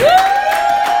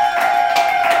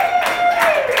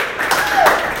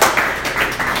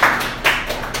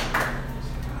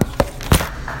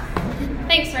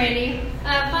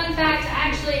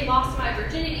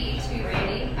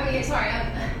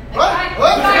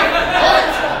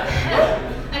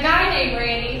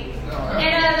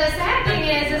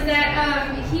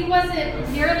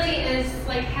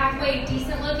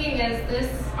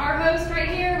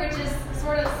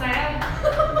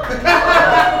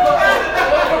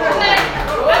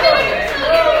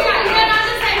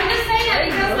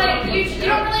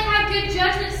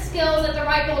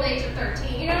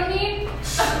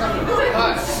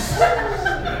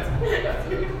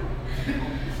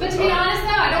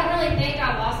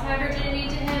my virginity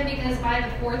to him because by the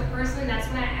fourth person, that's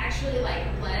when I actually like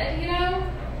bled, you know?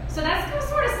 So that's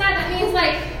sort of sad. That means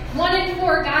like 1 in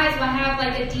 4 guys will have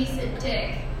like a decent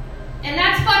dick. And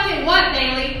that's fucking what,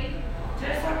 Bailey?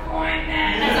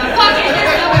 Disappointment. That's a fucking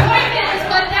disappointment is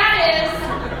what that is.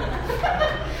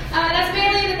 That's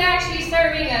Bailey in the back. She's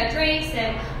serving drinks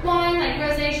and wine like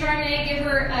Rosé Chardonnay. Give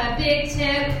her a big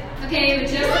tip. Okay, but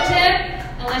just a tip.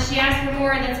 Unless she asks for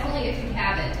more, that's only if you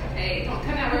have it. Okay, don't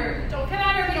come at her if you don't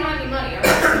have any money.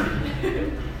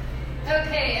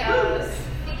 Okay,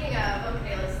 speaking of,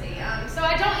 okay, let's see. So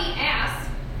I don't eat ass.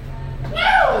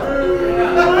 No!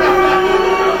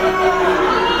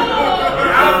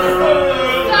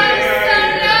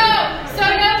 So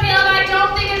no, Caleb, I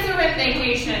don't think it's a rib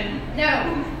vacation.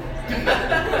 No.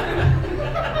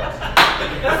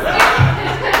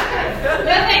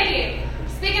 No, thank you.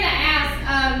 Speaking of ass,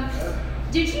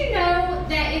 did you know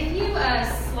that if you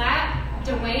slap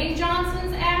Dwayne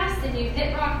Johnson's ass, then you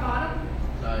hit rock bottom?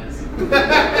 Nice. Yeah,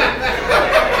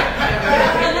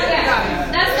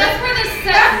 that's where this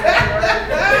set.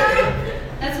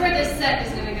 That's where this set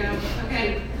is gonna go.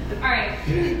 Okay. All right.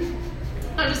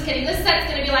 I'm just kidding. This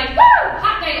set's gonna be like, woo,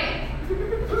 hot damn.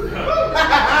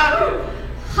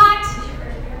 Hot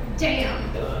damn.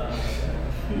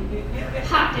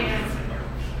 Hot damn.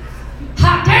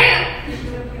 Hot damn.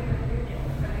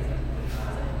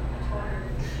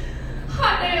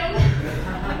 Hot damn.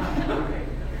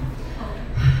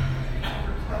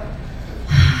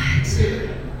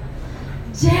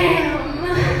 Damn.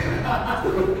 Hot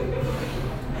damn.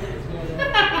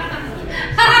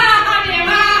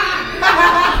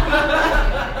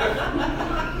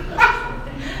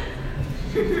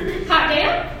 Hot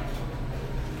damn.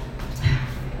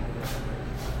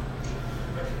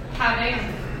 Hot damn.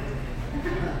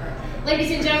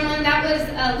 Ladies and gentlemen, that was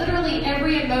literally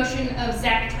every emotion of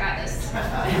Zach Travis.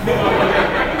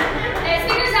 And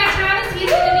speaking of Zach Travis, he's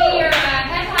going to be your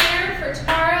headliner for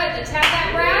tomorrow at the Tap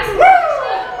That Brass.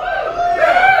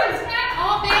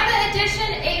 All Bama edition,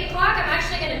 8 o'clock. I'm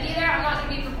actually going to be there. I'm not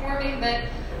going to be performing, but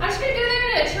I'm just going to go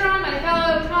there to cheer on my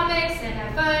fellow comics and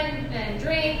have fun and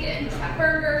drink and have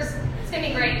burgers. It's going to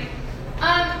be great.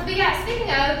 But yeah, speaking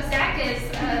of, Zach is,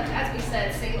 as we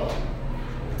said, single.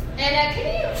 And can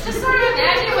you just sort of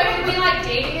imagine what it would be like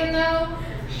dating him, though?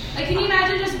 Like, can you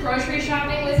imagine just grocery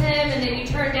shopping with him, and then you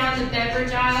turn down the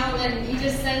beverage aisle, and he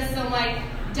just says some, like,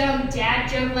 dumb dad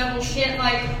joke level shit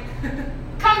like,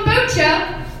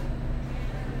 kombucha?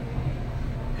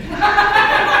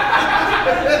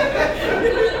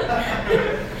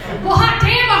 Well, hot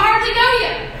damn, I hardly know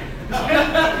you.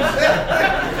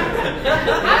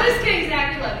 I'm just kidding, Zach,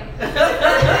 we love you.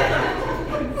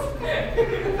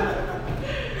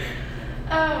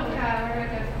 Oh, God, where do I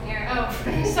go from here? Oh,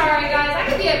 sorry, guys. I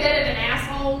could be a bit of an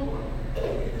asshole.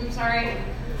 I'm sorry.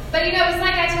 But, you know, it's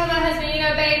like I told my husband, you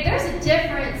know, babe, there's a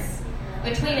difference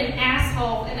between an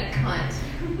asshole and a cunt.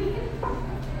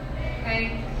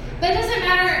 Okay? But it doesn't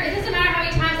matter how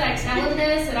many times I tell him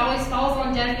this. It always falls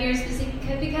on deaf ears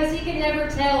because he can never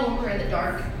tell when we're in the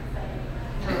dark.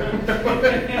 All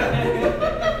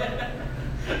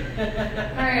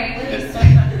right, let me start.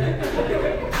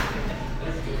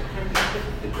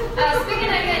 Speaking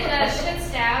of getting shit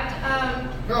stabbed,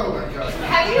 oh my God.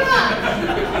 Have you,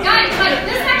 guys, like,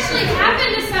 this actually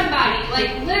happened to somebody.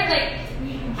 Like, literally,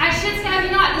 I shit stabbed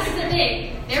you not, this isn't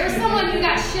me. There was someone who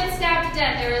got shit stabbed to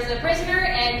death. There was a prisoner,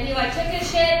 and he, like, took his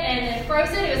shit and then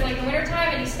froze it. It was, like, the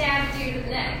wintertime, and he stabbed a dude in the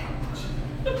neck.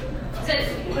 So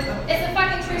it's a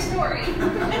fucking true story.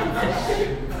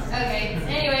 Okay,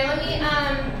 anyway, let me,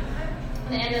 I'm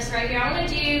gonna end this right here. I want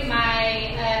to do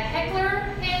my Heckler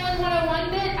Hamlin 101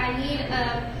 bit. I need a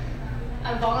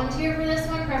volunteer for this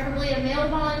one, preferably a male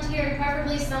volunteer, and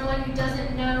preferably someone who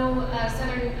doesn't know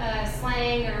Southern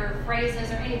slang or phrases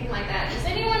or anything like that. Is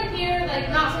anyone here, like,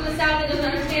 not from the South that doesn't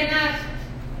understand that?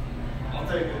 I'll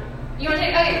take it. You want to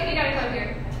take? Okay, you gotta come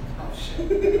here. Oh, shit.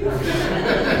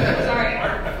 Sorry.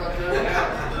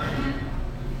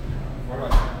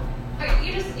 Okay,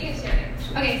 you just share it.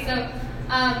 Okay, so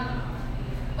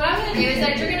what I'm gonna do is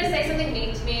that you're gonna say something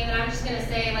mean to me, and then I'm just gonna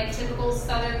say like typical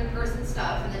Southern person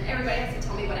stuff, and then everybody has to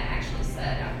tell me what I actually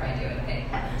said after I do it. Okay.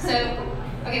 So,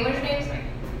 okay, what's your name? Sorry.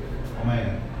 Oh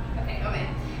man. Okay, oh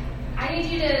man. I need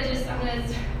you to just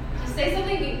say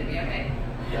something mean to me, okay?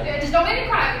 Yeah. Just don't make me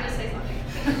cry, but just say something.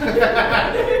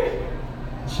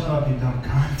 Shut up, you dumb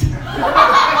cunt.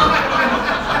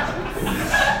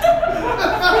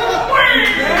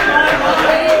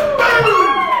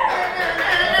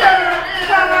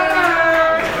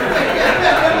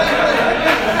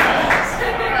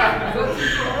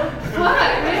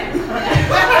 What?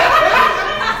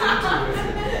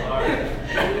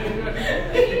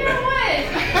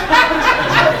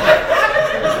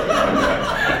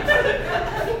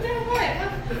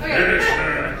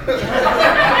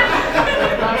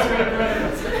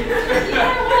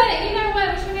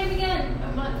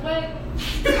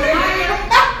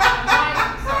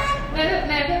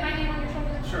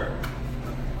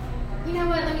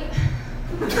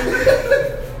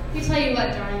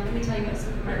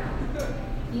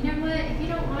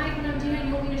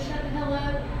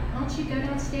 don't you go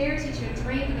downstairs, get you a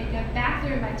drink, and then go back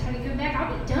there, and by the time you come back,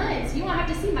 I'll be done. So you won't have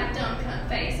to see my dumb cunt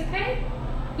face, okay?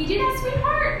 You do that,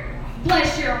 sweetheart?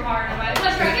 Bless your heart, everybody.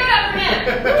 Bless your heart. Give it up for him.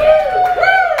 Woo!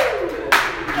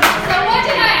 So what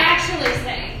did I actually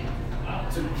say?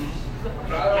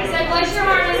 I said, bless your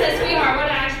heart, and I said, sweetheart. What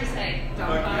did I actually say?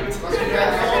 I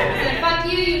said, fuck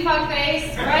you, you fuck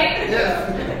face, right? Yeah.